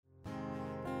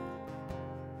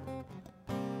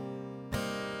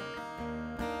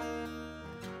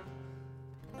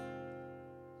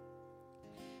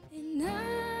And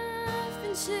I've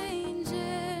been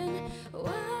changing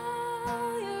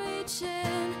while you're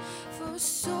reaching for a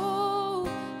soul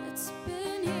that's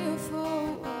been here for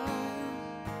a while.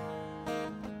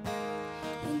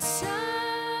 And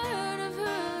tired of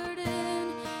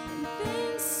hurting and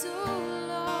being so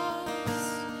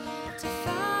lost to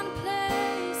find a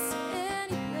place,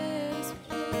 any place with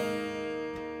you.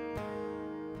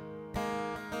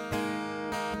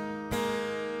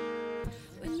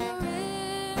 When you're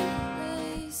in a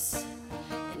place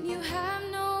and you have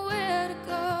nowhere to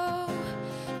go,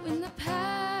 when the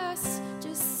past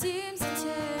just seems to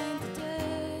take the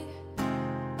day,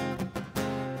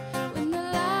 when the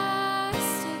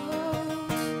lies take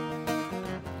hold,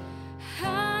 I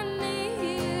need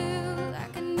you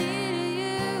like I needed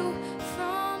you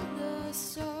from the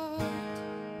start.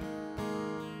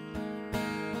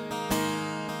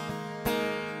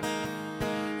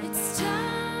 It's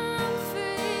time for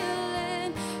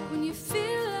healing when you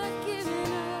feel like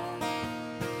giving up.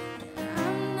 And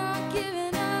I'm not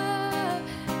giving up,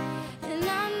 and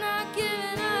I'm not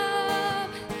giving up.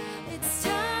 It's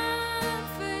time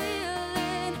for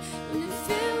healing when you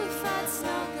feel the fight's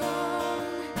not gone.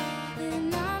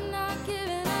 And I'm not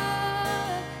giving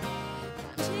up,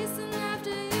 I'm chasing after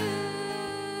you.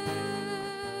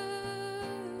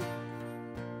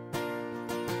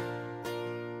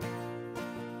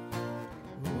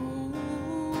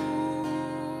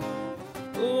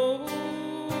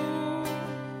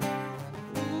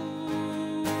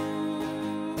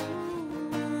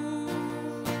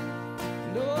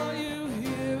 Are you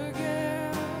here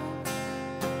again?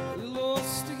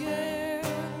 Lost again?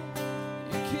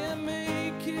 You can't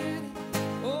make it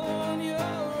on your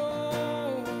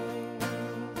own.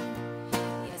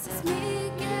 Yes, it's me